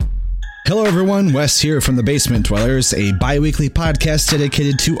Hello everyone, Wes here from The Basement Dwellers, a bi-weekly podcast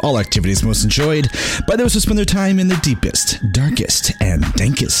dedicated to all activities most enjoyed by those who spend their time in the deepest, darkest, and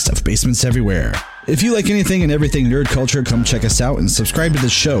dankest of basements everywhere. If you like anything and everything nerd culture, come check us out and subscribe to the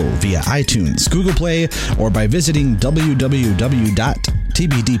show via iTunes, Google Play, or by visiting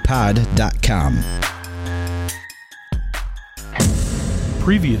www.tbdpod.com.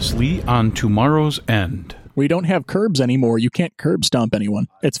 Previously on Tomorrow's End. We don't have curbs anymore. You can't curb stomp anyone.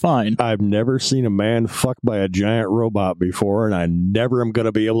 It's fine. I've never seen a man fucked by a giant robot before, and I never am going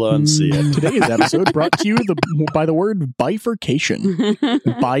to be able to unsee it. Today's episode brought to you by the word bifurcation.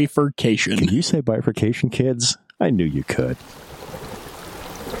 Bifurcation. Can you say bifurcation, kids? I knew you could.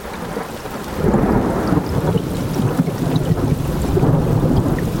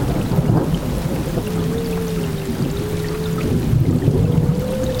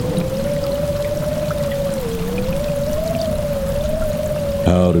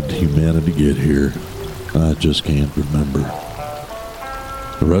 How did humanity get here? I just can't remember.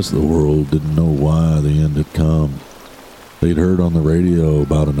 The rest of the world didn't know why the end had come. They'd heard on the radio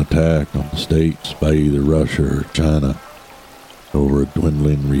about an attack on the States by either Russia or China over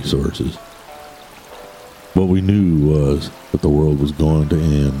dwindling resources. What we knew was that the world was going to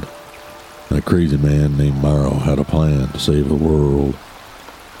end, and a crazy man named Morrow had a plan to save the world.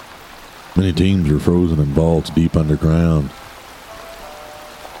 Many teams were frozen in vaults deep underground,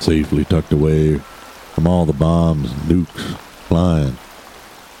 safely tucked away from all the bombs and nukes flying,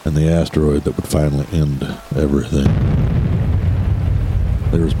 and the asteroid that would finally end everything.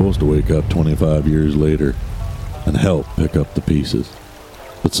 They were supposed to wake up 25 years later and help pick up the pieces,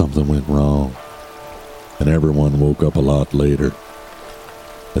 but something went wrong, and everyone woke up a lot later,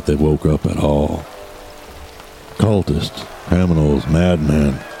 if they woke up at all. Cultists, criminals,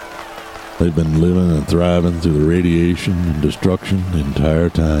 madmen, they've been living and thriving through the radiation and destruction the entire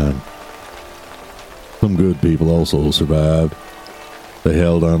time. Some good people also survived. They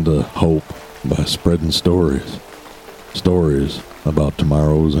held on to hope by spreading stories. Stories about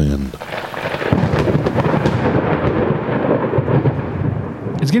tomorrow's end.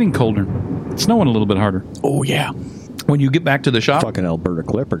 It's getting colder. It's snowing a little bit harder. Oh, yeah. When you get back to the shop, Fucking Alberta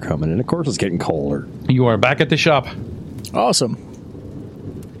Clipper coming in. Of course it's getting colder. you are back at the shop. Awesome.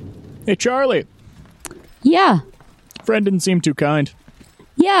 Hey, Charlie. Yeah. Friend didn't seem too kind.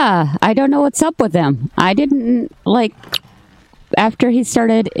 Yeah. I don't know what's up with him. I didn't, after he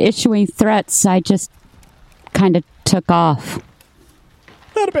started issuing threats, I just kind of took off.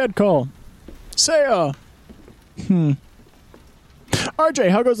 Not a bad call. Say, RJ,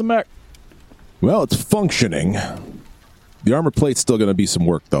 how goes the mech? Well, it's functioning. The armor plate's still going to be some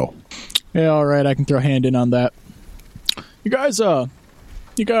work, though. Yeah, all right. I can throw a hand in on that. You guys,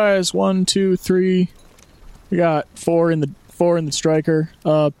 1, 2, 3. We got 4 in the striker.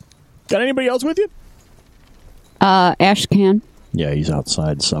 Got anybody else with you? Ashcan. Yeah, he's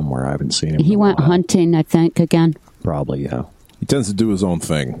outside somewhere. I haven't seen him. He went hunting, I think, again. Probably, yeah. He tends to do his own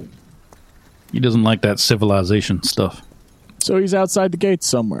thing. He doesn't like that civilization stuff. So he's outside the gates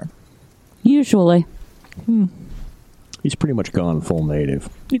somewhere. Usually. He's pretty much gone full native.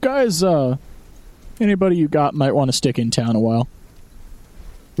 You guys, anybody you got might want to stick in town a while.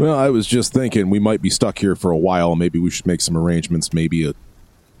 Well, I was just thinking we might be stuck here for a while. Maybe we should make some arrangements, maybe a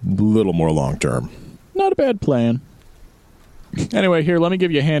little more long-term. Not a bad plan. Anyway, here, let me give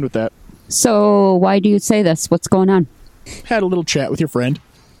you a hand with that. So, why do you say this? What's going on? Had a little chat with your friend.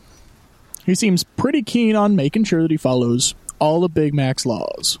 He seems pretty keen on making sure that he follows all of Big Mac's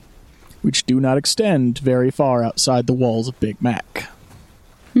laws, which do not extend very far outside the walls of Big Mac.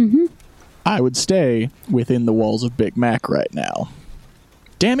 Mm-hmm. I would stay within the walls of Big Mac right now.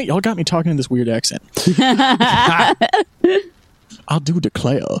 Damn it, y'all got me talking in this weird accent. I'll do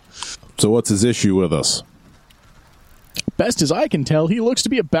declare. So what's his issue with us? Best as I can tell, he looks to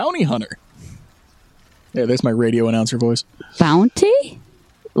be a bounty hunter. Yeah, there's my radio announcer voice. Bounty?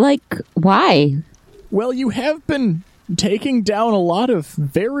 Why? Well, you have been taking down a lot of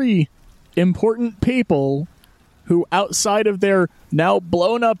very important people who, outside of their now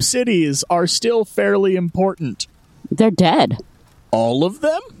blown-up cities, are still fairly important. They're dead. All of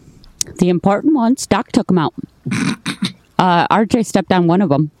them? The important ones. Doc took them out. RJ stepped on one of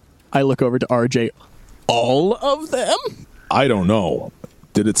them. I look over to RJ. All of them? I don't know.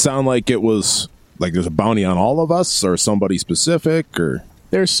 Did it sound like it was like there's a bounty on all of us or somebody specific or?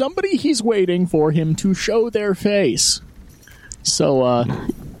 There's somebody he's waiting for him to show their face. So,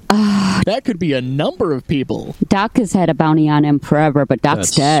 that could be a number of people. Doc has had a bounty on him forever, but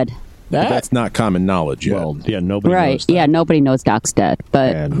Doc's dead. That's not common knowledge yet. Well, yeah, nobody Right. knows that. Yeah, nobody knows Doc's dead.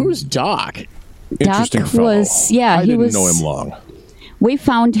 But And Who's Doc? Interesting Doc fellow. was, yeah, I he didn't was. know him long. We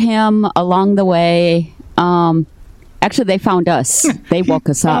found him along the way. Actually, they found us. They woke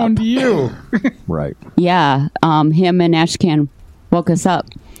us up. Found you. Right. Yeah, him and Ashcan woke us up.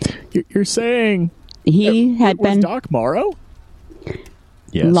 You're saying He had was been Doc Morrow?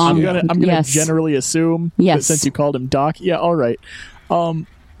 Yes. long. I'm gonna yes. generally assume that Yes. since you called him Doc. Yeah, all right.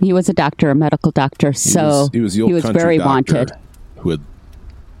 He was a doctor, a medical doctor, so he was the old country very doctor wanted. who had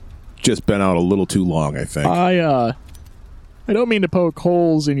just been out a little too long, I think. I don't mean to poke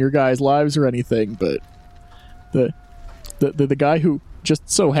holes in your guys' lives or anything, but the guy who just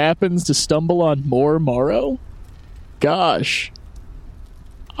so happens to stumble on more Morrow? Gosh.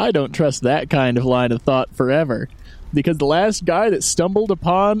 I don't trust that kind of line of thought forever. Because the last guy that stumbled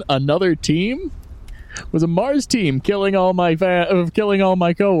upon another team was a Mars team killing all my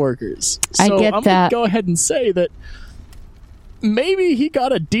coworkers. I So get I'm that. gonna go ahead and say that maybe he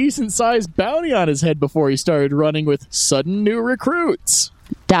got a decent-sized bounty on his head before he started running with sudden new recruits.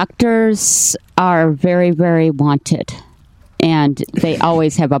 Doctors are very, very wanted, and they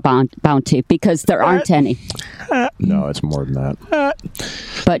always have a bounty because there aren't any. No, it's more than that.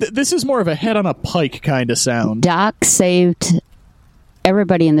 But This is more of a head on a pike kind of sound. Doc saved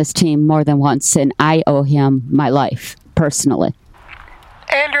everybody in this team more than once, and I owe him my life personally.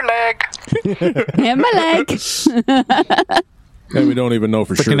 And your leg. And my leg. And we don't even know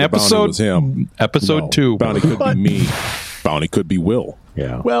for sure Freaking the bounty episode was him. Episode No. 2. Bounty could be me. Bounty could be Will.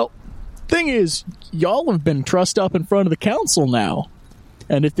 Yeah. Well, thing is, y'all have been trussed up in front of the council now.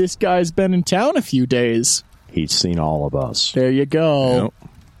 And if this guy's been in town a few days, He's seen all of us. there you go. Yep.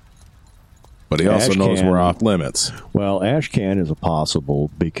 But he also knows Ashcan. we're off limits. Well, Ashcan is a possible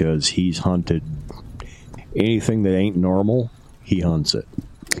because he's hunted anything that ain't normal. He hunts it.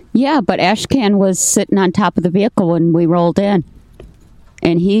 Yeah, but Ashcan was sitting on top of the vehicle when we rolled in.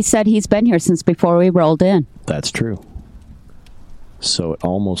 And he said he's been here since before we rolled in. That's true. So it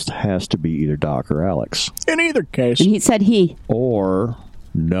almost has to be either Doc or Alex. In either case, And he said Or,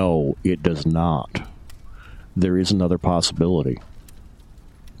 no, it does not. There is another possibility.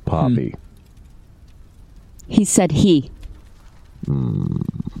 Poppy. he said he.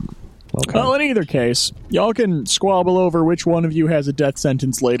 Okay. well, in either case, y'all can squabble over which one of you has a death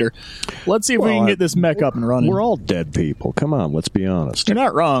sentence later. Let's see if we Well, can get this mech up and running. We're all dead people. Come on, let's be honest. You're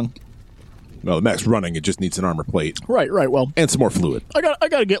not wrong. Well, the mech's running. It just needs an armor plate Right. Well, and some more fluid. I got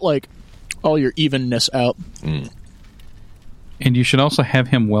to get like all your evenness out. And you should also have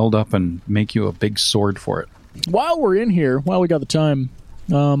him weld up and make you a big sword for it. While we're in here, while we got the time,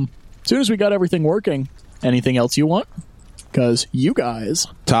 as soon as we got everything working, anything else you want? Because you guys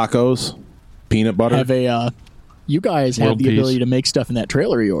Tacos, peanut butter. have you guys have World the peace. ability to make stuff in that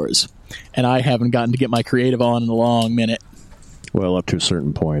trailer of yours, and I haven't gotten to get my creative on in a long minute. Well, up to a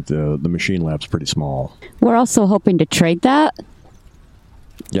certain point, the machine lab's pretty small. We're also hoping to trade that.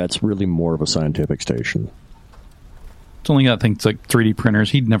 Yeah, it's really more of a scientific station. It's only got things like 3D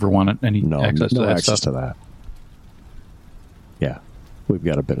printers. He'd never want any No, access no to that access stuff. to that. Yeah, we've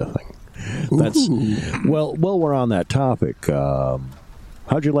got a bit of thing. That's well. While we're on that topic,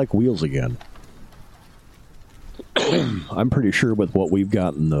 how'd you like Wheels again? I'm pretty sure with what we've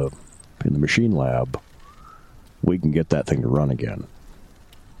got in the machine lab, we can get that thing to run again.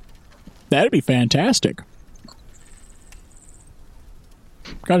 That'd be fantastic.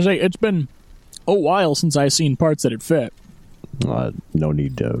 Gotta say, it's been a while since I've seen parts that had fit. No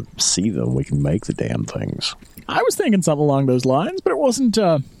need to see them. We can make the damn things. I was thinking something along those lines, but it wasn't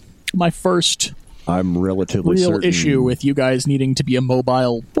my first I'm relatively real certain, issue with you guys needing to be a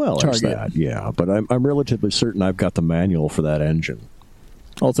mobile well, there's target. that, yeah. But I'm relatively certain I've got the manual for that engine.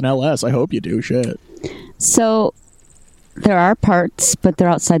 Well, it's an LS. I hope you do. Shit. So there are parts, but they're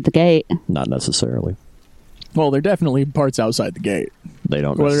outside the gate. Not necessarily. Well, they're definitely parts outside the gate. They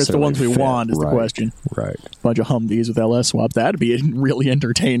don't. Whether it's the ones we necessarily fit. want is the Right, question. Right. Bunch of Humvees with LS swaps. That'd be a really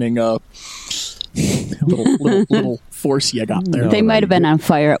entertaining little force you got there. They might have been on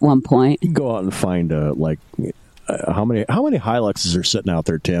fire at one point. You can go out and find how many Hiluxes are sitting out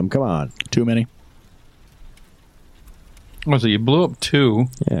there, Tim? Come on. Too many. Was it you blew up 2?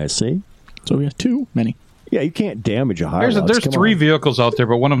 Yeah, see. So we have too many. Yeah, you can't damage a Hilux. There's Come 3 on. vehicles out there,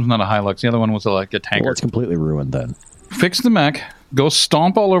 but one of them's not a Hilux. The other one was like a tanker. Well, it's completely ruined then. Fix the mech. Go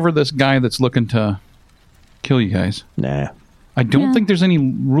stomp all over this guy that's looking to kill you guys. Nah. I don't think there's any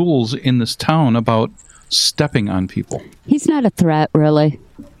rules in this town about stepping on people. He's not a threat, really.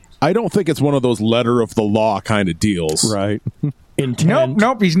 I don't think it's one of those letter of the law kind of deals. Right. Intent.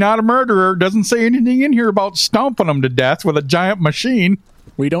 Nope, he's not a murderer. Doesn't say anything in here about stomping him to death with a giant machine.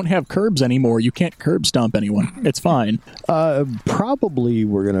 We don't have curbs anymore. You can't curb stomp anyone. It's fine. Probably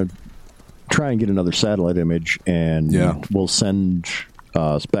we're going to try and get another satellite image, and Yeah. we'll send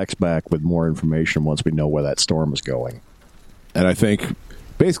specs back with more information once we know where that storm is going. And I think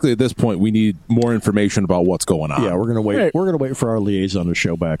basically at this point we need more information about what's going on. Yeah, we're gonna wait. Right. We're gonna wait for our liaison to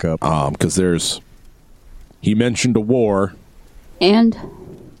show back up. Because he mentioned a war. And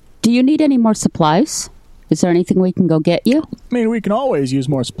do you need any more supplies? Is there anything we can go get you? I mean, we can always use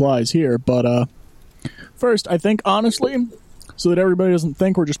more supplies here, but first, I think, honestly, so that everybody doesn't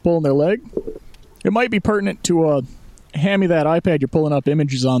think we're just pulling their leg, it might be pertinent to hand me that iPad you're pulling up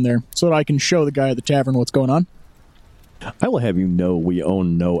images on there so that I can show the guy at the tavern what's going on. I will have you know we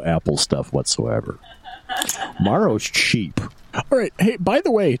own no Apple stuff whatsoever. Morrow's cheap. All right. Hey, by the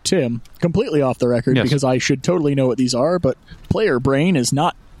way, Tim, completely off the record Yes. because I should totally know what these are, but player brain is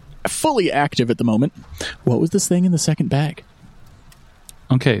not fully active at the moment. What was this thing in the second bag?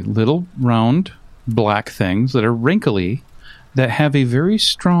 Okay, little round black things that are wrinkly that have a very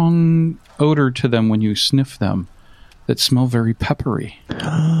strong odor to them when you sniff them that smell very peppery.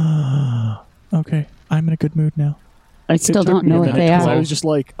 Okay, I'm in a good mood now. I still It took don't me a know what minute, they 'cause are. I was just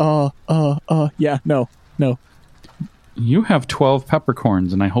like, yeah, no. You have 12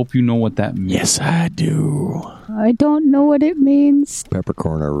 peppercorns, and I hope you know what that means. Yes, I do. I don't know what it means.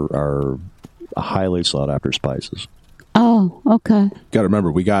 Peppercorn are highly sought after spices. Oh, okay. Got to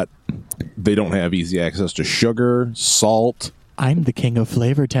remember, they don't have easy access to sugar, salt, I'm the king of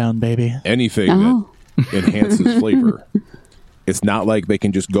Flavor Town, baby. anything Oh. that enhances flavor. It's not like they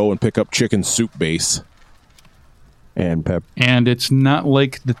can just go and pick up chicken soup base. And And it's not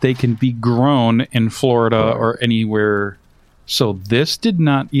like that they can be grown in Florida or anywhere. So this did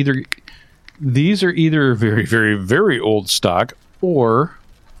not either. These are either very, very, very old stock, or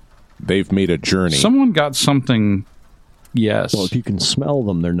They've made a journey. someone got something. Yes. well, if you can smell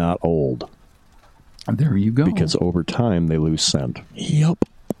them, they're not old There you go. because over time they lose scent. Yup.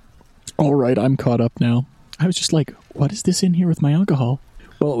 All right, I'm caught up now. I was just like, what is this in here with my alcohol?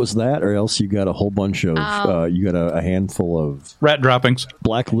 Well, it was that, or else you got a whole bunch of you got a handful of rat droppings.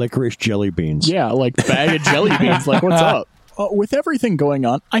 black licorice jelly beans. Yeah, like bag of jelly beans. Like, what's up? With everything going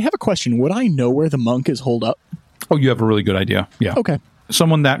on, I have a question. Would I know where the monk is holed up? Oh, you have a really good idea. Yeah. Okay.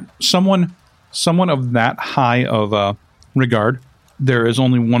 Someone of that high of regard. There is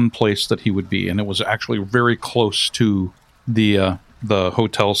only one place that he would be, and it was actually very close to the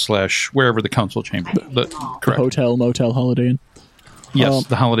hotel / wherever the council chamber. Correct. Hotel, motel, Holiday Inn. Yes,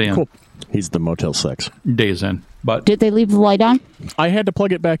 the Holiday Inn. Cool. He's the Motel 6. Days in, but Did they leave the light on? I had to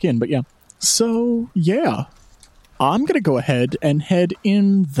plug it back in, but yeah. So, yeah. I'm going to go ahead and head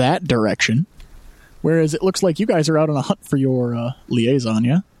in that direction. Whereas it looks like you guys are out on a hunt for your liaison,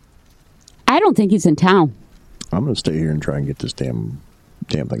 yeah? I don't think he's in town. I'm going to stay here and try and get this damn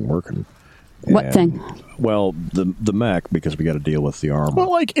thing working. What And- thing? Well, the mech, because we got to deal with the armor.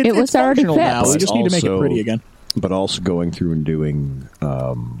 Well, like, It it's was already functional now. fixed. We just need to make it Also- pretty again. But also going through and doing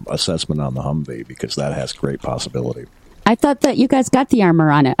assessment on the Humvee, because that has great possibility. I thought that you guys got the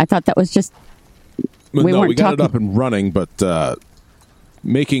armor on it. I thought that was just Well, we no, weren't we got it talking- up and running, but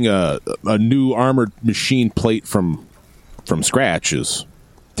making a new armored machine plate from scratch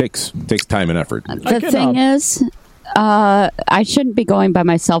takes time and effort. I the can, thing is. I shouldn't be going by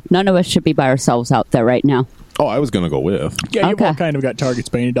myself. None of us should be by ourselves out there right now. Oh, I was going to go with. Yeah, you've all Okay. kind of got targets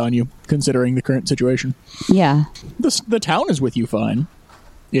painted on you, considering the current situation. Yeah. The town is with you fine.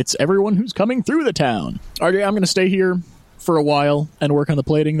 It's everyone who's coming through the town. RJ, I'm going to stay here for a while and work on the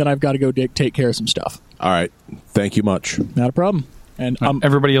plating, then I've got to go take care of some stuff. All right. Thank you much. Not a problem. And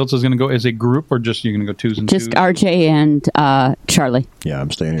everybody else is going to go as a group, or just you're going to go twos and Just twos? RJ and Charlie. Yeah,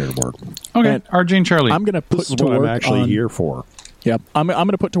 I'm staying here to work. Okay, and RJ and Charlie. I'm going to put This is to what work I'm actually on, here for. Yeah, I'm going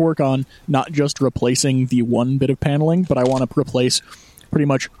to put to work on not just replacing the one bit of paneling, but I want to replace pretty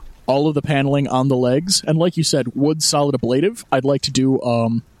much all of the paneling on the legs. And like you said, wood solid ablative. I'd like to do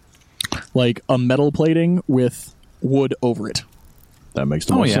like a metal plating with wood over it. That makes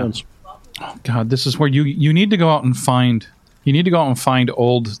the most yeah. sense. God, this is where you need to go out and find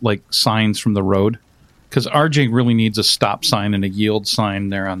old like signs from the road, because RJ really needs a stop sign and a yield sign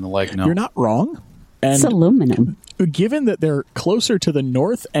there on the leg now. You're not wrong. It's And aluminum. given that they're closer to the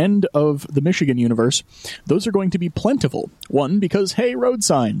north end of the Michigan universe, those are going to be plentiful. One, because, hey, road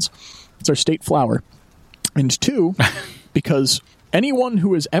signs. It's our state flower. And two, because anyone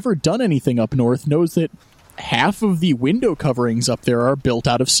who has ever done anything up north knows that half of the window coverings up there are built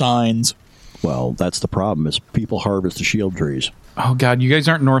out of signs. Well, that's the problem, is people harvest the shield trees. Oh God, you guys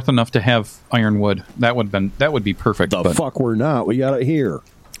aren't north enough to have ironwood. That would be perfect. The but, fuck we're not. We got it here.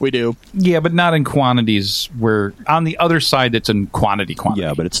 We do. yeah, but not in quantities. Where on the other side, it's in quantity.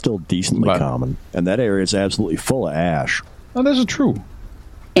 Yeah, but it's still decently But- common. And that area is absolutely full of ash. Oh, this is true.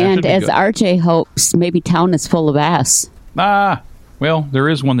 And should be as good. RJ hopes, maybe town is full of ass. Ah, Well, there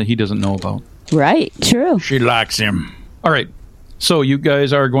is one that he doesn't know about. Right, true. She likes him. All right. So you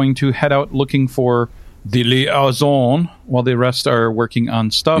guys are going to head out looking for the liaison while the rest are working on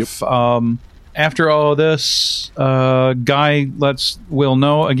stuff. Yep. After all this, Guy lets Will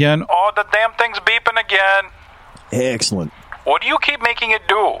know again. Oh, the damn thing's beeping again. Excellent. What do you keep making it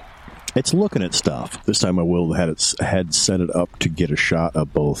do? It's looking at stuff. This time I will had set it up to get a shot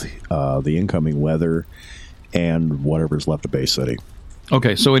of both the incoming weather and whatever's left of Bay City.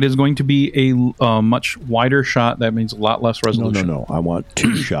 Okay, so it is going to be a much wider shot. That means a lot less resolution. No. I want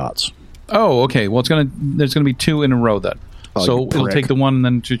 2 shots. Oh, okay. Well, there's gonna be 2 in a row then. So he'll take the one, and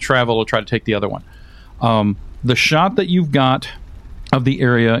then to travel, he'll try to take the other one. The shot that you've got of the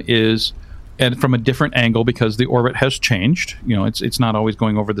area is from a different angle because the orbit has changed. You know, it's not always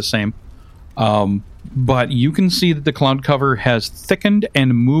going over the same. But you can see that the cloud cover has thickened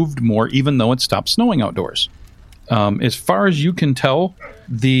and moved more, even though it stopped snowing outdoors. As far as you can tell,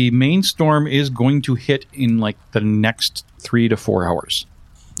 the main storm is going to hit in like the next 3 to 4 hours.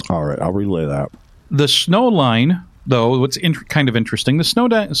 All right, I'll relay that. The snow line, though, what's kind of interesting, the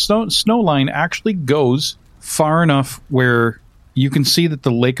snow line actually goes far enough where you can see that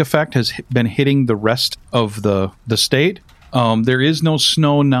the lake effect has been hitting the rest of the state. There is no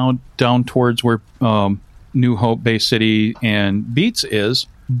snow now down towards where New Hope, Bay City, and Beats is.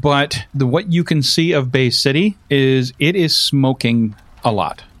 But what you can see of Bay City is it is smoking a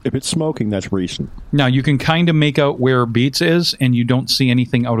lot. If it's smoking, that's recent. Now, you can kind of make out where Beats is, and you don't see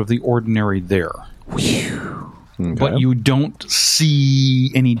anything out of the ordinary there. Okay. But you don't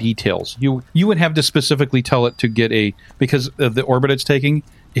see any details. You would have to specifically tell it to get because of the orbit it's taking,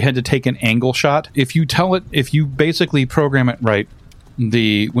 you had to take an angle shot. If you basically program it right,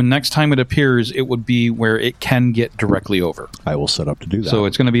 when next time it appears, it would be where it can get directly over. I will set up to do that. So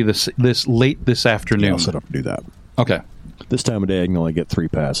it's going to be this late this afternoon. Yeah, I'll set up to do that. Okay. This time of day, I can only get 3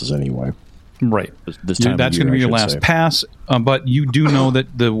 passes anyway. Right. This time that's going to be your last pass, but you do know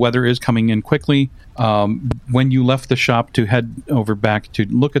that the weather is coming in quickly. When you left the shop to head over back to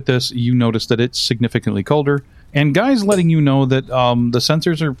look at this, you noticed that it's significantly colder. And Guy's letting you know that the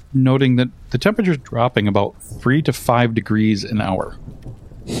sensors are noting that the temperature is dropping about 3 to 5 degrees an hour.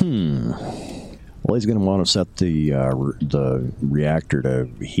 Well, he's going to want to set the reactor to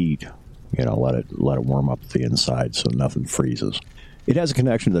heat. You know, let it warm up the inside so nothing freezes. It has a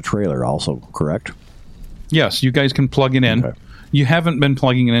connection to the trailer also, correct? Yes, you guys can plug it in. Okay. You haven't been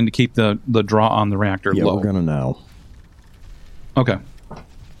plugging it in to keep the draw on the reactor low. Yeah, we're going to now. Okay.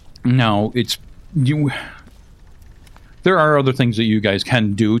 Now, there are other things that you guys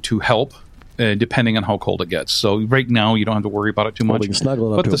can do to help, depending on how cold it gets. So right now, you don't have to worry about it too much. We can snuggle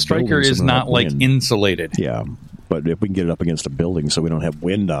it up but to the a Striker building is so not like wind. insulated. Yeah, but if we can get it up against a building so we don't have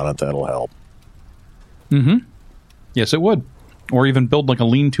wind on it, that'll help. Mm-hmm. Yes, it would. Or even build like a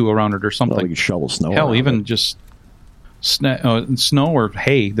lean-to around it or something. Well, we can shovel snow. Hell, even it. just snow or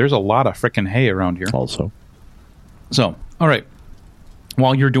hay. There's a lot of frickin' hay around here. Also. So, all right.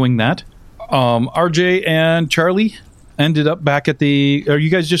 While you're doing that, RJ and Charlie ended up back at the... Are you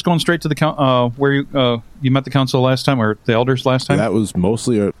guys just going straight to the where you met the council last time, or the elders last time? That was most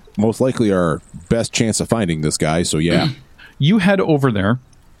likely our best chance of finding this guy, so yeah. You head over there,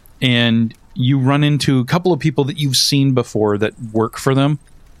 and you run into a couple of people that you've seen before that work for them.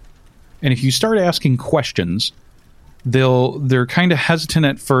 And if you start asking questions, they're kind of hesitant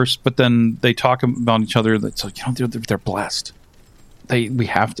at first, but then they talk about each other. It's like, they're blessed. We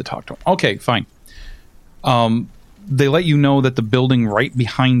have to talk to them. Okay, fine. They let you know that the building right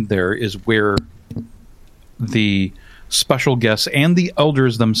behind there is where the special guests and the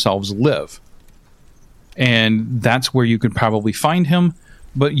elders themselves live. And that's where you could probably find him,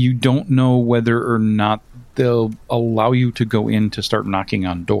 but you don't know whether or not they'll allow you to go in to start knocking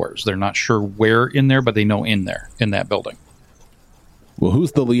on doors. They're not sure where in there, but they know in there, in that building. Well,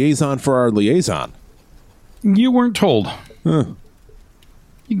 who's the liaison for our liaison? You weren't told. Huh.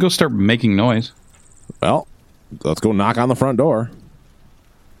 You can go start making noise. Well, let's go knock on the front door.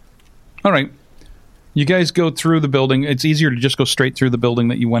 All right. You guys go through the building. It's easier to just go straight through the building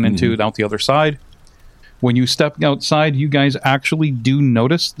that you went into and out the other side. When you step outside, you guys actually do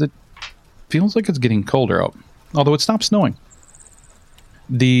notice that it feels like it's getting colder out, although it stopped snowing.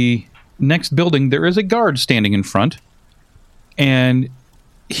 The next building, there is a guard standing in front, and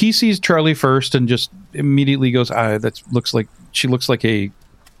he sees Charlie first and just immediately goes, she looks like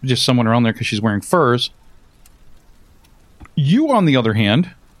just someone around there because she's wearing furs. You, on the other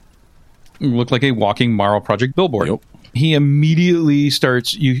hand, look like a walking Morrow Project billboard. Yep. He immediately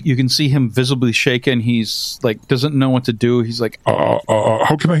starts, you can see him visibly shaken. He's like, doesn't know what to do. He's like,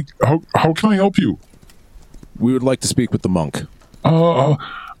 how can I help you? We would like to speak with the monk. How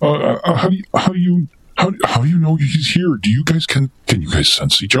do you know he's here? Do you guys can you guys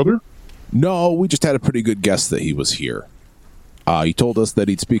sense each other? No, we just had a pretty good guess that he was here. He told us that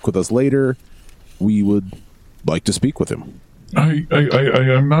he'd speak with us later. We would like to speak with him.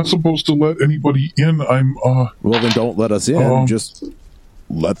 I'm not supposed to let anybody in. Well, then don't let us in. Just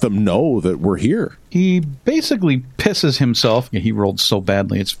let them know that we're here. He basically pisses himself. Yeah, he rolled so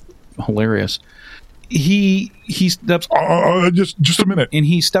badly. It's hilarious. He steps... just a minute. And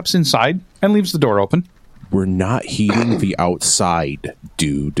he steps inside and leaves the door open. We're not heating the outside,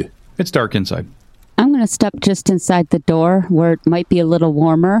 dude. It's dark inside. I'm going to step just inside the door where it might be a little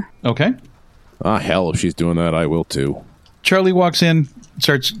warmer. Okay. Hell, if she's doing that, I will too. Charlie walks in,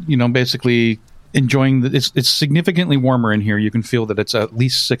 starts, basically enjoying it's significantly warmer in here. You can feel that it's at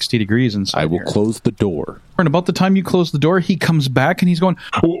least 60 degrees inside. I will close the door. And about the time you close the door, he comes back and he's going,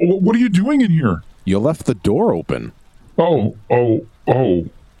 "What are you doing in here?" You left the door open.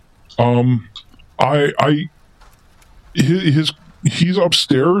 He's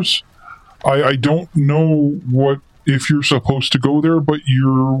upstairs. I don't know if you're supposed to go there, but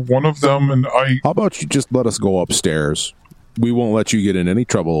you're one of them, and How about you just let us go upstairs? We won't let you get in any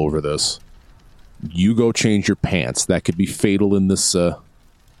trouble over this. You go change your pants. That could be fatal in this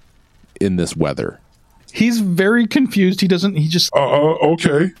weather. He's very confused.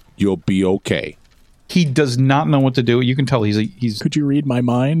 Okay. You'll be okay. He does not know what to do. You can tell he's. Could you read my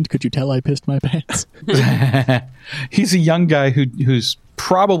mind? Could you tell I pissed my pants? He's a young guy who's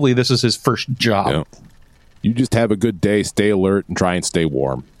probably this is his first job. Yeah. You just have a good day, stay alert, and try and stay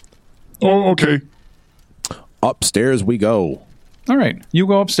warm. Oh, okay. Upstairs we go. All right. You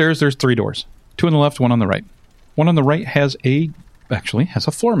go upstairs. There's 3 doors. 2 on the left, 1 on the right. 1 on the right has a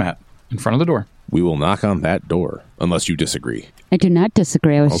floor mat in front of the door. We will knock on that door, unless you disagree. I do not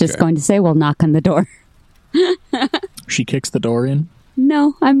disagree. I was just going to say we'll knock on the door. She kicks the door in?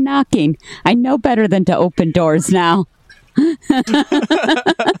 No, I'm knocking. I know better than to open doors now.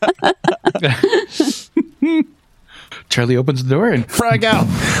 Charlie opens the door and frag out.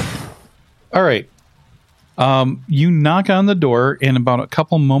 All right. You knock on the door, and about a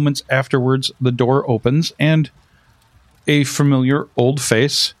couple moments afterwards, the door opens, and a familiar old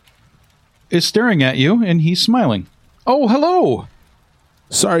face is staring at you, and he's smiling. Oh, hello.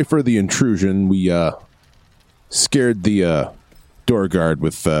 Sorry for the intrusion. We scared the door guard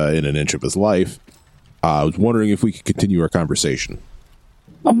within an inch of his life. I was wondering if we could continue our conversation.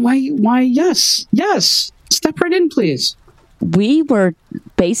 Why, yes. Step right in, please. We were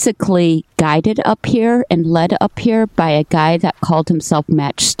basically guided up here and led up here by a guy that called himself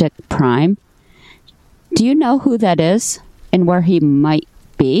Matchstick Prime. Do you know who that is and where he might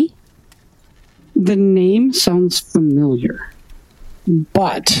be? The name sounds familiar,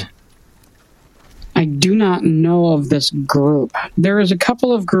 but I do not know of this group. There is a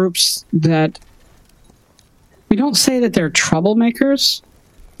couple of groups that we don't say that they're troublemakers.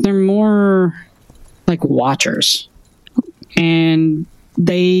 They're more like watchers. And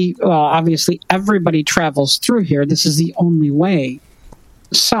obviously everybody travels through here. This is the only way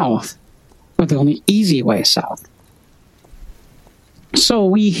south, or the only easy way south. So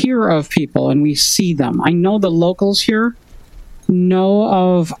we hear of people and we see them. I know the locals here know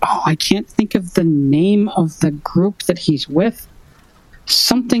of, I can't think of the name of the group that he's with.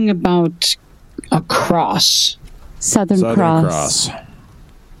 Something about a cross. Southern Cross.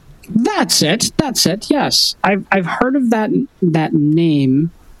 That's it. Yes, I've heard of that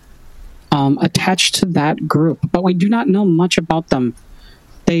name attached to that group, but we do not know much about them.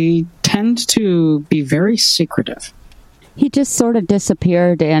 They tend to be very secretive. He just sort of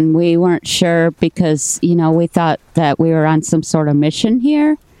disappeared, and we weren't sure because we thought that we were on some sort of mission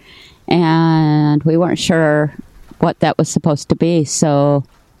here, and we weren't sure what that was supposed to be. So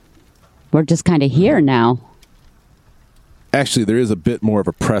we're just kind of here now. Actually, there is a bit more of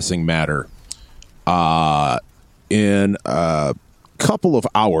a pressing matter. In a couple of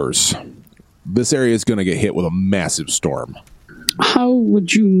hours, this area is going to get hit with a massive storm. How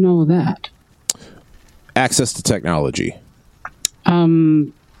would you know that? Access to technology.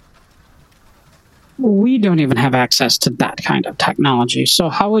 We don't even have access to that kind of technology. So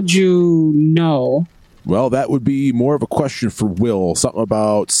how would you know? Well, that would be more of a question for Will. Something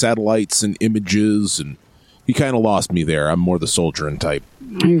about satellites and images, and he kind of lost me there. I'm more the soldiering type.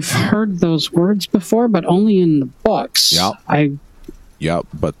 I've heard those words before, but only in the books. Yep. Yep,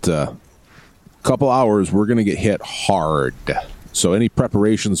 but couple hours, we're going to get hit hard. So any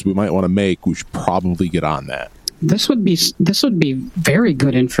preparations we might want to make, we should probably get on that. This would be very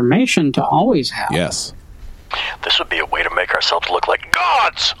good information to always have. Yes. This would be a way to make ourselves look like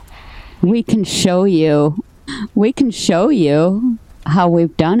gods. We can show you We can show you how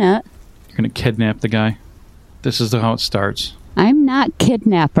we've done it. You're going to kidnap the guy. This is how it starts. I'm not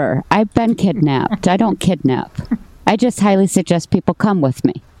kidnapper. I've been kidnapped. I don't kidnap. I just highly suggest people come with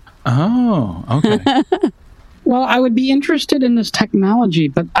me. Oh, okay. Well, I would be interested in this technology,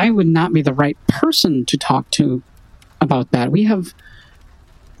 but I would not be the right person to talk to about that. We have,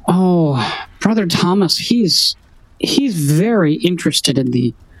 Brother Thomas. He's very interested in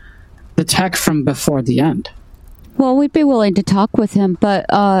the tech from before the end. Well, we'd be willing to talk with him, but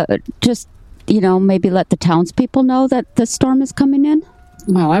just, maybe let the townspeople know that the storm is coming in.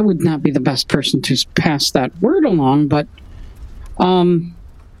 Well, I would not be the best person to pass that word along, but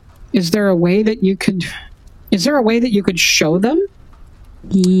is there a way that you could show them?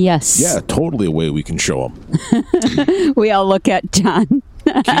 Yes. Yeah, totally a way we can show them. We all look at John.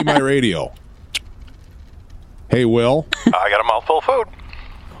 Key my radio. Hey, Will. I got a mouthful of food.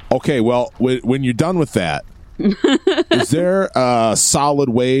 Okay, well, when you're done with that, is there a solid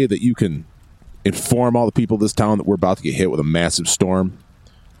way that you can inform all the people of this town that we're about to get hit with a massive storm?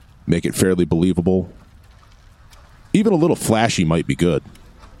 Make it fairly believable? Even a little flashy might be good.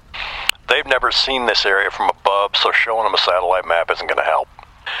 They've never seen this area from above, so showing them a satellite map isn't going to help.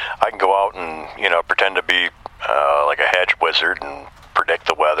 I can go out and, pretend to be like a hedge wizard and predict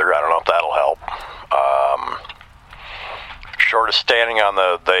the weather. I don't know if that'll help. Short of standing on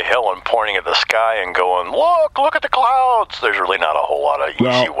the hill and pointing at the sky and going, look at the clouds. There's really not a whole lot of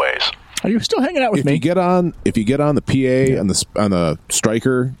easy ways. Are you still hanging out with me? If you get on the PA on the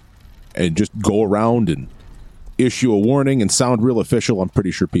striker and just go around and issue a warning and sound real official, I'm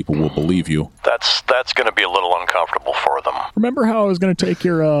pretty sure people will believe you. That's going to be a little uncomfortable for them. Remember how I was going to take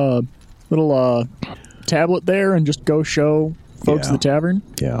your little tablet there and just go show folks at the tavern?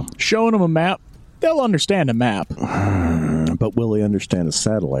 Yeah. Showing them a map. They'll understand a map. But will they understand a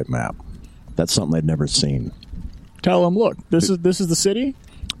satellite map? That's something they've never seen. Tell them, look, this is the city.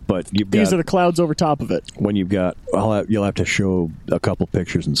 But these are the clouds over top of it. When you've got, you'll have to show a couple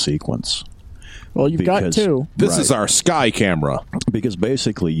pictures in sequence. Well, you've got two. This is our sky camera. Because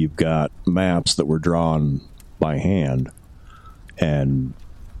basically you've got maps that were drawn by hand, and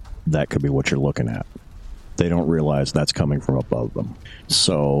that could be what you're looking at. They don't realize that's coming from above them.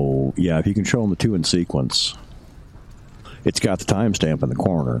 So, yeah, if you can show them the two in sequence, it's got the timestamp in the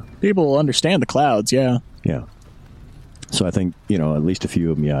corner. People will understand the clouds, yeah. Yeah. So I think, at least a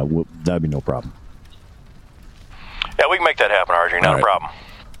few of them, that'd be no problem. Yeah, we can make that happen, RJ. Not a problem.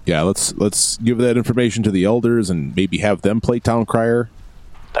 Yeah, let's give that information to the elders and maybe have them play Town Crier.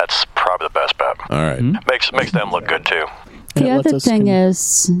 That's probably the best bet. All right. Makes them look good, too. The other thing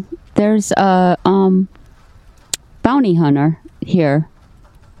is, there's a bounty hunter here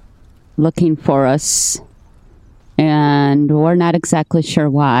looking for us, and we're not exactly sure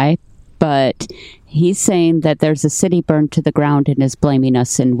why, but he's saying that there's a city burned to the ground and is blaming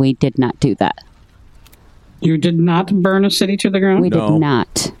us, and we did not do that. You did not burn a city to the ground? We did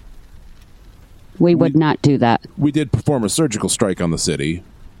not. We would not do that. We did perform a surgical strike on the city,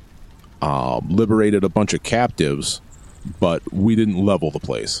 liberated a bunch of captives, but we didn't level the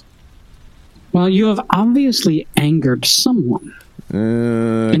place. Well, you have obviously angered someone.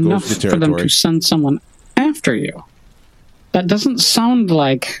 Enough goes to for them to send someone after you. That doesn't sound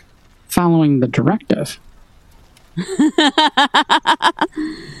like following the directive.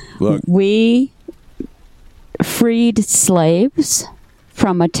 Look, we freed slaves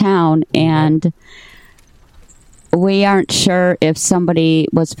from a town, and we aren't sure if somebody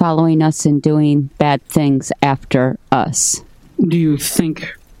was following us and doing bad things after us. Do you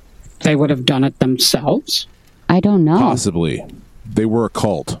think they would have done it themselves? I don't know. Possibly. They were a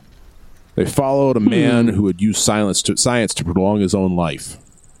cult. They followed a man who had used science to prolong his own life.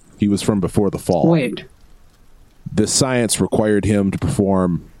 He was from before the fall. Wait. This science required him to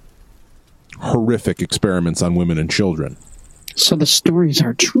perform horrific experiments on women and children. So the stories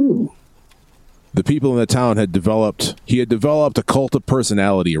are true. The people in the town had developed a cult of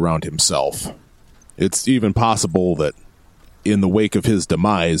personality around himself. It's even possible that in the wake of his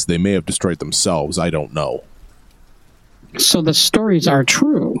demise, they may have destroyed themselves. I don't know. So the stories are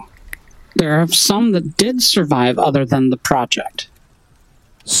true. There are some that did survive other than the project.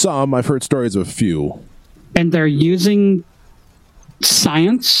 Some. I've heard stories of a few. And they're using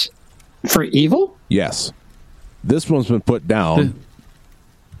science for evil? Yes. This one's been put down.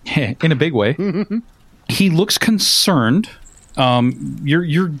 In a big way. He looks concerned.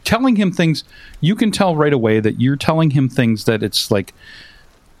 You're telling him things. You can tell right away that you're telling him things that it's like,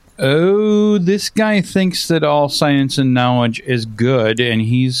 oh, this guy thinks that all science and knowledge is good, and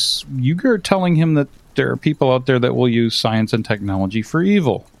you're telling him that there are people out there that will use science and technology for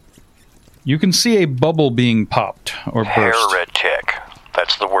evil. You can see a bubble being popped or burst. Heretic.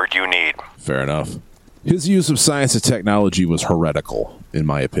 That's the word you need. Fair enough. His use of science and technology was heretical, in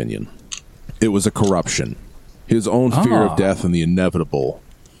my opinion. It was a corruption. His own fear of death and the inevitable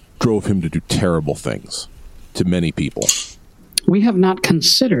drove him to do terrible things to many people. We have not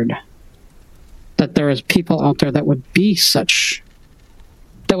considered that there is people out there that would be filled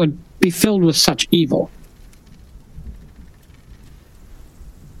with such evil.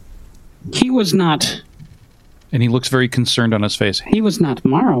 He was not. And he looks very concerned on his face. He was not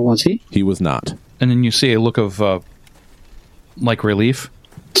Morrow, was he? He was not. And then you see a look of, like, relief.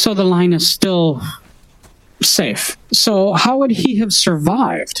 So the line is still safe. So how would he have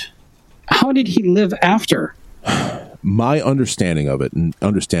survived? How did he live after? My understanding of it, and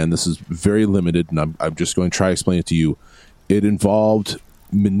understand this is very limited, and I'm just going to try to explain it to you. It involved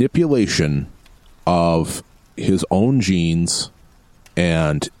manipulation of his own genes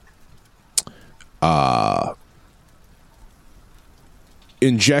and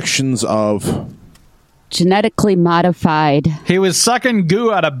injections of Genetically modified. He was sucking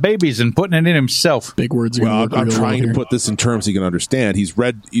goo out of babies and putting it in himself. Big words. Well, I'm trying to put this in terms he can understand. He's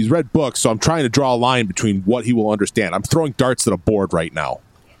read books, so I'm trying to draw a line between what he will understand. I'm throwing darts at a board right now.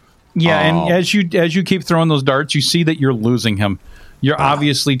 Yeah, and as you keep throwing those darts, you see that you're losing him. You're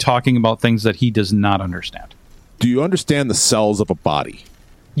obviously talking about things that he does not understand. Do you understand the cells of a body?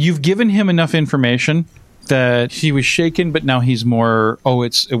 You've given him enough information that he was shaken, but now he's more,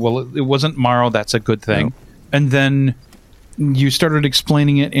 it wasn't Morrow, that's a good thing. No. And then you started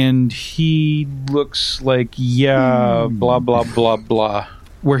explaining it, and he looks like, blah, blah, blah, blah.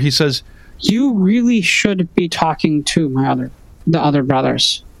 Where he says, you really should be talking to the other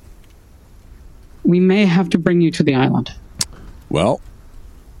brothers. We may have to bring you to the island. Well,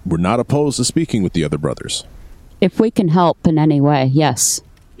 we're not opposed to speaking with the other brothers. If we can help in any way, yes.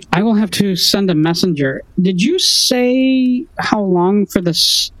 I will have to send a messenger. Did you say how long for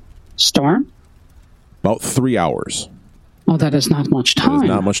this storm? About 3 hours. Oh, that is not much time. That is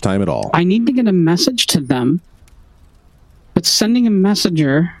not much time at all. I need to get a message to them. But sending a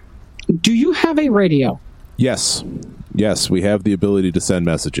messenger... Do you have a radio? Yes. Yes, we have the ability to send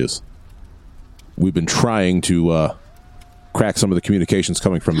messages. We've been trying to crack some of the communications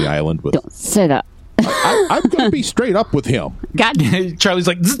coming from the island. Don't say that. I'm going to be straight up with him. God. Charlie's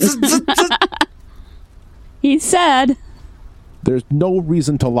like, zzz, zzz, zzz, zzz. He said. There's no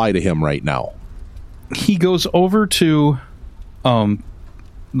reason to lie to him right now. He goes over to,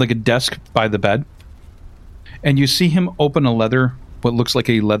 like a desk by the bed, and you see him open what looks like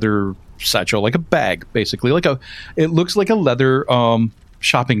a leather satchel, like a bag, basically. It looks like a leather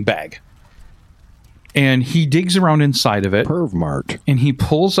shopping bag. And he digs around inside of it. Perv Mart. And he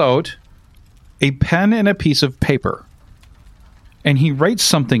pulls out a pen and a piece of paper, and he writes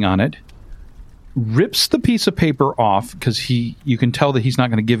something on it, rips the piece of paper off because you can tell that he doesn't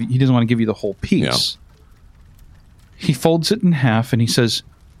want to give you the whole piece. Yeah. He folds it in half and he says,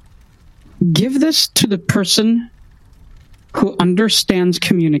 give this to the person who understands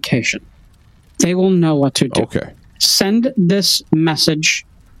communication. They will know what to do. Okay. Send this message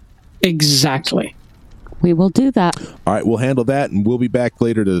exactly. We will do that. All right, we'll handle that, and we'll be back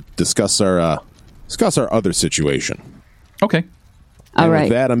later to discuss our other situation. Okay. All right. With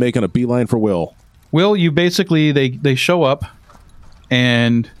that, I'm making a beeline for Will. Will, you basically, they show up,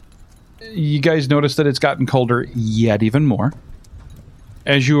 and you guys notice that it's gotten colder yet even more.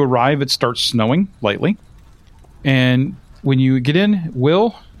 As you arrive, it starts snowing lightly. And when you get in,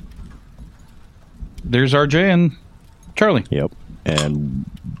 Will, there's RJ and Charlie. Yep. And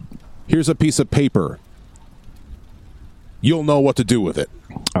here's a piece of paper. You'll know what to do with it.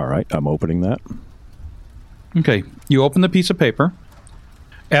 All right, I'm opening that. Okay, you open the piece of paper.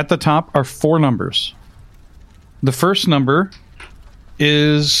 At the top are 4 numbers. The first number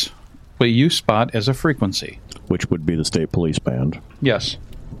is what you spot as a frequency. Which would be the state police band. Yes.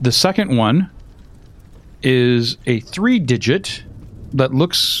 The second one is a 3-digit that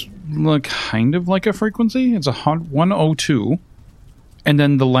looks kind of like a frequency. It's a 102. And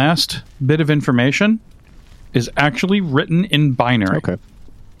then the last bit of information is actually written in binary. Okay.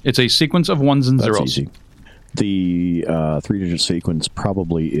 It's a sequence of ones and zeros. That's easy. The 3-digit sequence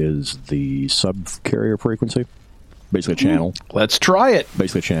probably is the sub-carrier frequency. Basically a channel. Let's try it.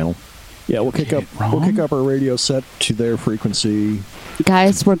 Basically a channel. Yeah, we'll kick up our radio set to their frequency.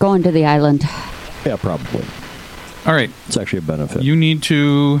 Guys, we're going to the island. Yeah, probably. All right. It's actually a benefit. You need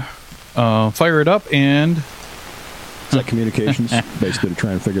to fire it up and... Is that communications? Basically to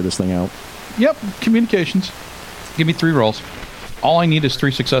try and figure this thing out. Yep, communications. Give me 3 rolls. All I need is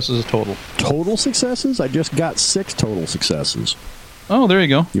 3 successes total. Total successes? I just got 6 total successes. Oh, there you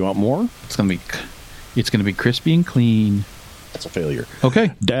go. You want more? It's gonna be crispy and clean. That's a failure.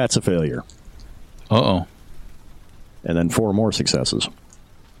 Okay. That's a failure. Uh-oh. And then 4 more successes.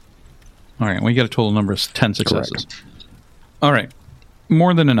 All right, we got a total number of 10 successes. Correct. All right,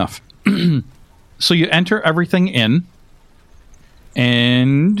 more than enough. So you enter everything in,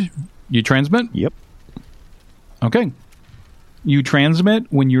 and you transmit? Yep. Okay. You transmit.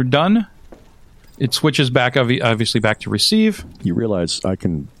 When you're done, it switches back, obviously, back to receive. You realize I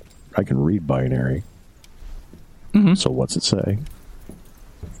can read binary. Mm-hmm. So what's it say?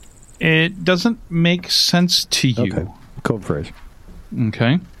 It doesn't make sense to you. Okay. Code phrase.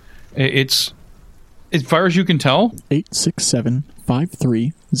 Okay. It's, as far as you can tell,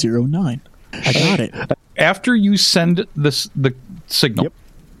 8675309. I got it. after you send the signal, Yep.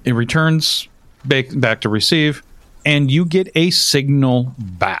 it returns back to receive, and you get a signal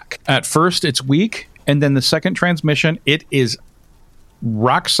back. At first, it's weak, and then the second transmission, it is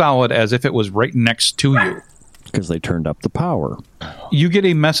rock solid as if it was right next to you. Because they turned up the power. You get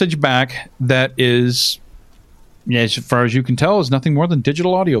a message back that is, as far as you can tell, is nothing more than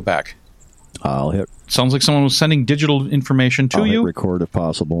digital audio back. I'll hit Sounds like someone was sending digital information to I'll hit you. record if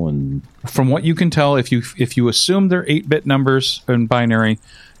possible, and From what you can tell, if you assume they're 8-bit numbers in binary,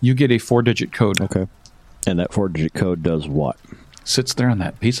 you get a 4-digit code. okay. And that 4-digit code does what? Sits there on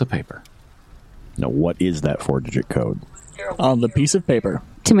that piece of paper. Now, what is that 4-digit code? On the piece of paper.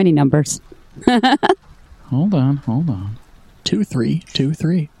 Too many numbers. Hold on.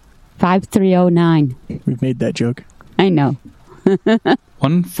 2323. 5309. We've made that joke. I know.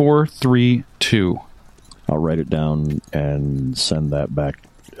 1432. I'll write it down and send that back,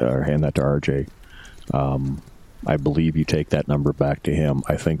 or hand that to RJ. I believe you take that number back to him.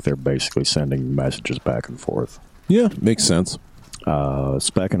 I think they're basically sending messages back and forth. Yeah, makes sense.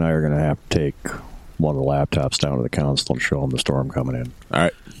 Spec and I are going to have to take one of the laptops down to the council and show them the storm coming in. All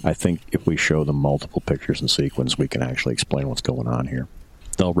right. I think if we show them multiple pictures in sequence, we can actually explain what's going on here.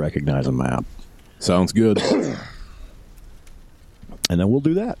 They'll recognize a map. Sounds good. And then we'll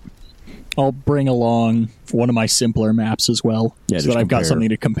do that. I'll bring along one of my simpler maps as well, Yeah, so just that I've got compare. something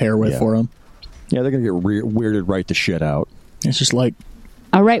to compare with Yeah. for them. Yeah, they're going to get weirded right the shit out. It's just like,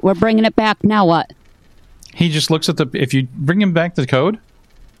 All right, we're bringing it back. Now what? He just looks at if you bring him back the code,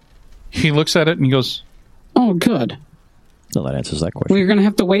 he looks at it and he goes, Oh, good. No, that answers that question. We're going to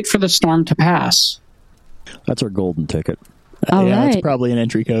have to wait for the storm to pass. That's our golden ticket. All yeah, right. it's probably an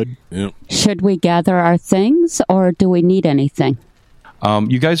entry code. Yeah. Should we gather our things, or do we need anything?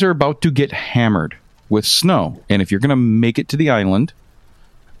 you guys are about to get hammered with snow. And if you're going to make it to the island,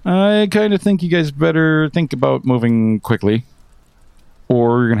 I kind of think you guys better think about moving quickly,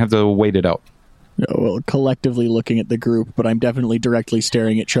 or you're going to have to wait it out. Well, collectively looking at the group, but I'm definitely directly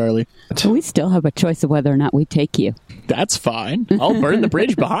staring at Charlie. We still have a choice of whether or not we take you. That's fine. I'll burn the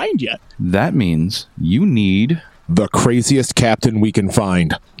bridge behind you. That means you need... The craziest captain we can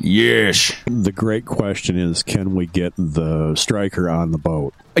find. Yes. The great question is, can we get the striker on the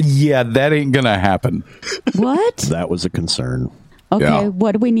boat? Yeah, that ain't going to happen. What? That was a concern. Okay, Yeah.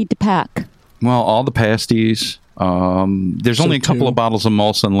 what do we need to pack? Well, all the pasties. There's So only a couple 2. of bottles of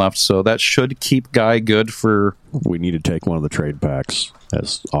Molson left, so that should keep Guy good for... We need to take one of the trade packs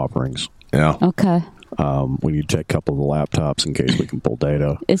as offerings. Yeah. Okay. We need to take a couple of the laptops in case we can pull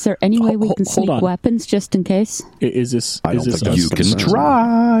data. Is there any way we can Hold sneak on. weapons just in case? Is this? I Is don't this think us? you can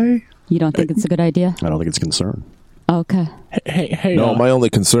try. You don't think it's a good idea? I don't think it's a concern. Okay. Hey. No, my only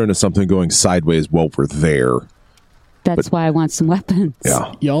concern is something going sideways while we're there. That's why I want some weapons.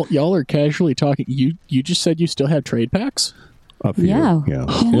 Yeah. y'all are casually talking. You just said you still have trade packs? Up here. Yeah. Yeah.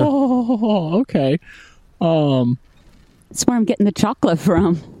 Oh, okay. That's where I'm getting the chocolate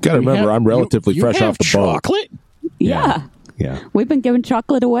from. Got to remember, I'm relatively you fresh have off the boat. chocolate? Yeah. Yeah. We've been giving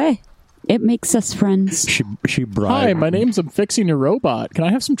chocolate away. It makes us friends. She bribed. Hi, my name's I'm fixing a robot. Can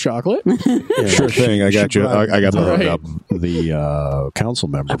I have some chocolate? Sure thing. I got you. I got the Right. hook up. The council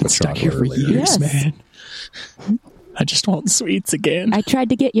member with Stuck here chocolate for earlier. years, Yes. man. I just want sweets again. I tried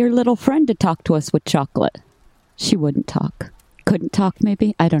to get your little friend to talk to us with chocolate. She wouldn't talk. Couldn't talk,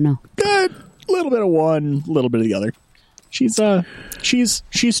 maybe? I don't know. Good. Little bit of one, little bit of the other. She's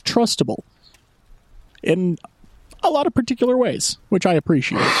trustable in a lot of particular ways, which I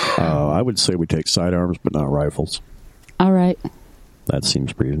appreciate. I would say we take sidearms, but not rifles. All right. That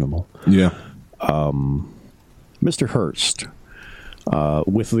seems reasonable. Yeah. Mr. Hurst,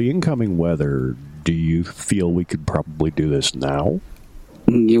 with the incoming weather, do you feel we could probably do this now?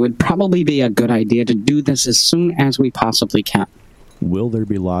 It would probably be a good idea to do this as soon as we possibly can. Will there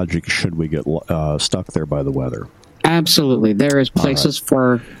be logic should we get stuck there by the weather? Absolutely. There is places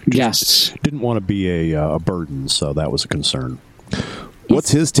for guests. Didn't want to be a burden, so that was a concern.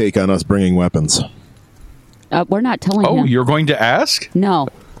 What's his take on us bringing weapons? We're not telling him. Oh, you're going to ask? No.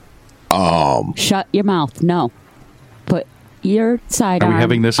 Shut your mouth. No. Put your sidearm. Are we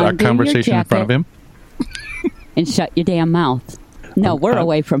having this under conversation your in front of him? and shut your damn mouth. No, we're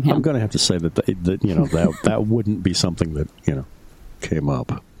away from him. I'm going to have to say that that wouldn't be something that came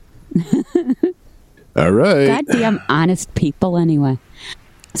up. All right. Goddamn honest people, anyway.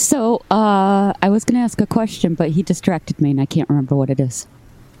 So, I was going to ask a question, but he distracted me, and I can't remember what it is.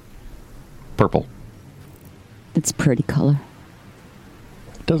 Purple. It's a pretty color.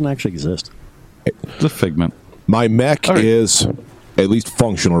 It doesn't actually exist. It's a figment. My mech is at least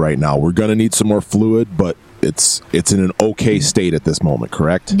functional right now. We're going to need some more fluid, but it's in an okay state at this moment,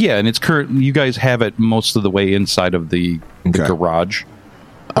 correct? Yeah, and it's current. You guys have it most of the way inside of the garage.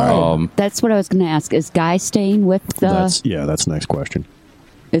 That's what I was going to ask. Is Guy staying with the... That's the next question.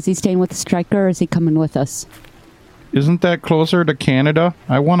 Is he staying with the Striker, or is he coming with us? Isn't that closer to Canada?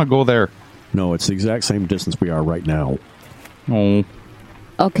 I want to go there. No, it's the exact same distance we are right now. Oh.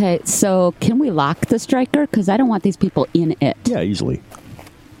 Okay, so can we lock the Striker? Because I don't want these people in it. Yeah, easily.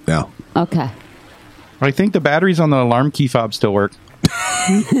 Yeah. Okay. I think the batteries on the alarm key fob still work.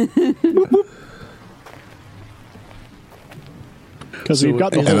 Because we've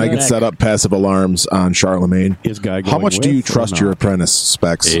got the and I can set up passive alarms on Charlemagne. Is Guy How much do you with or trust your not? apprentice,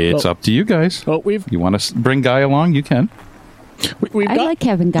 Specs? It's up to you guys. Well, You want to bring Guy along? You can. we've I got like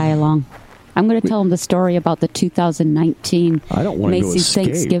having Guy along. I'm going to tell him the story about the 2019 I don't want to go Macy's escape.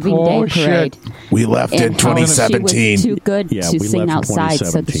 Thanksgiving Oh, Day parade. We left And in how 2017. She was too good Yeah, to we sing left in outside,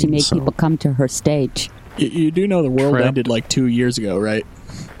 so that she 2017, made so- people come to her stage. you do know the world Crap. ended like 2 years ago, right?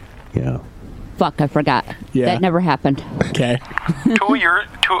 Yeah. Fuck, I forgot. Yeah. That never happened. Okay. 2 years,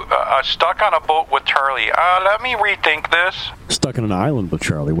 stuck on a boat with Charlie. Let me rethink this. Stuck in an island with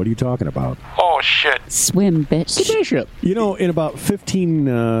Charlie. What are you talking about? Oh, shit. Swim, bitch. Bishop. In about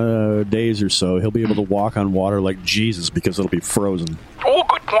 15 days or so, he'll be able to walk on water like Jesus because it'll be frozen. Oh,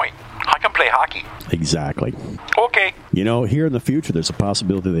 good point. I can play hockey. Exactly. Okay. Here in the future, there's a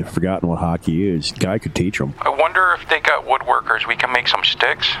possibility they've forgotten what hockey is. Guy could teach them, I wonder if they got woodworkers. We can make some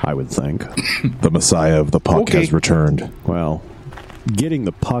sticks. I would think. The Messiah of the puck Okay. has returned. Well, getting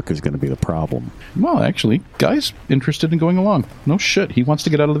the puck is going to be the problem. Well, actually, Guy's interested in going along. No shit. He wants to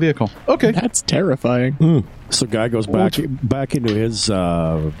get out of the vehicle. Okay. That's terrifying. So Guy goes back into his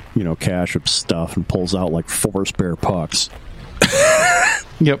cache of stuff and pulls out like 4 spare pucks.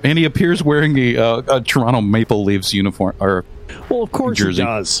 Yep, and he appears wearing a Toronto Maple Leafs uniform. Or Well, of course Jersey. he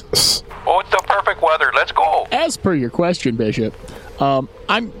does. Oh, it's the perfect weather. Let's go. As per your question, Bishop,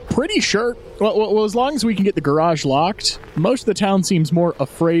 I'm pretty sure. Well, as long as we can get the garage locked, most of the town seems more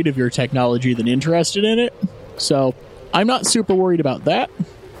afraid of your technology than interested in it. So I'm not super worried about that.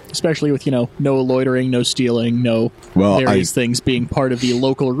 Especially with, no loitering, no stealing, no various things being part of the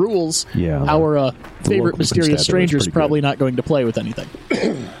local rules. Yeah. Our favorite local mysterious constabulary is stranger's pretty probably good. not going to play with anything.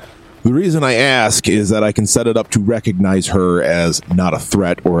 The reason I ask is that I can set it up to recognize her as not a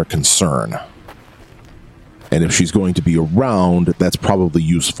threat or a concern. And if she's going to be around, that's probably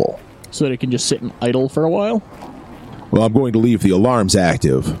useful. So that it can just sit and idle for a while. Well, I'm going to leave the alarms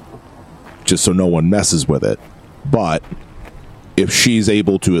active, just so no one messes with it. But if she's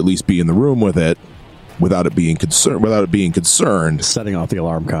able to at least be in the room with it, without it being concerned, Setting off the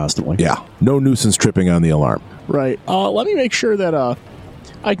alarm constantly. yeah, no nuisance tripping on the alarm. Right. Let me make sure that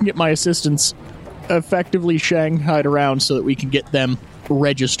I can get my assistants effectively shanghaied around so that we can get them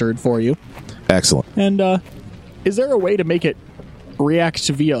registered for you. Excellent. And is there a way to make it react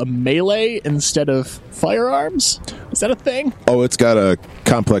via melee instead of firearms? Is that a thing? Oh, it's got a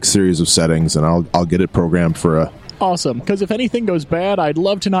complex series of settings, and I'll get it programmed for a. Awesome. Because if anything goes bad, I'd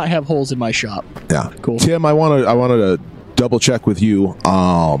love to not have holes in my shop. Yeah, Cool. Tim, I wanted to double check with you.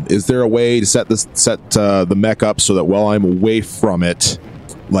 Is there a way to set the mech up so that while I'm away from it,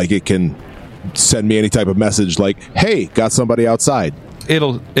 like it can send me any type of message, like, "Hey, got somebody outside."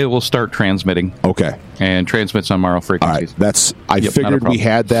 it will start transmitting Okay, and transmits on Morrow all frequencies. right. I Yep, not a figured we problem.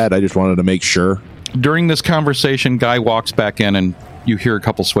 had that. I just wanted to make sure. During this conversation, Guy walks back in and you hear a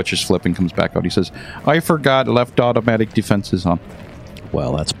couple switches flip and comes back out. He says, I forgot left automatic defenses on.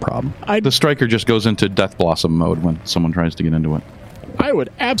 Well, that's a problem. The Striker just goes into Death Blossom mode when someone tries to get into it. I would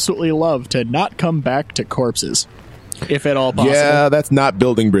absolutely love to not come back to corpses, if at all possible. Yeah, that's not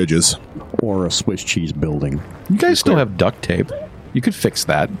building bridges. Or a Swiss cheese building. You guys still have duct tape. You could fix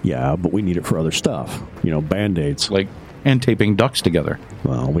that, Yeah, but we need it for other stuff. Band-Aids. like, and taping ducts together.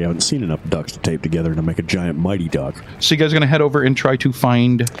 Well, we haven't seen enough ducks to tape together to make a giant mighty duck. So you guys going to head over and try to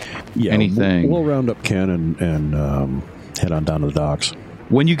find Yeah, anything? We'll round up Ken and head on down to the docks.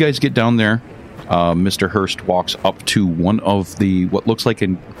 When you guys get down there, Mr. Hurst walks up to one of the, what looks like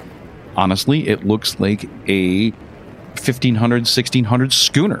honestly, it looks like a 1500, 1600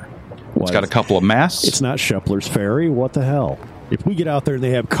 schooner. It's got a couple of masts. It's not Shepler's Ferry. What the hell? If we get out there and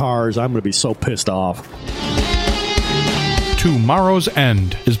they have cars, I'm going to be so pissed off. Tomorrow's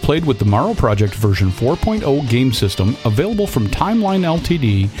End is played with the Morrow Project version 4.0 game system, available from Timeline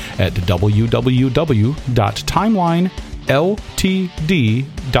Ltd at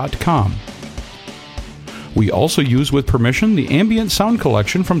www.timelineltd.com. We also use with permission the ambient sound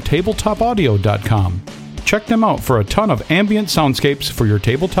collection from tabletopaudio.com. Check them out for a ton of ambient soundscapes for your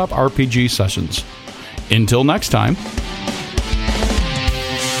tabletop RPG sessions. Until next time.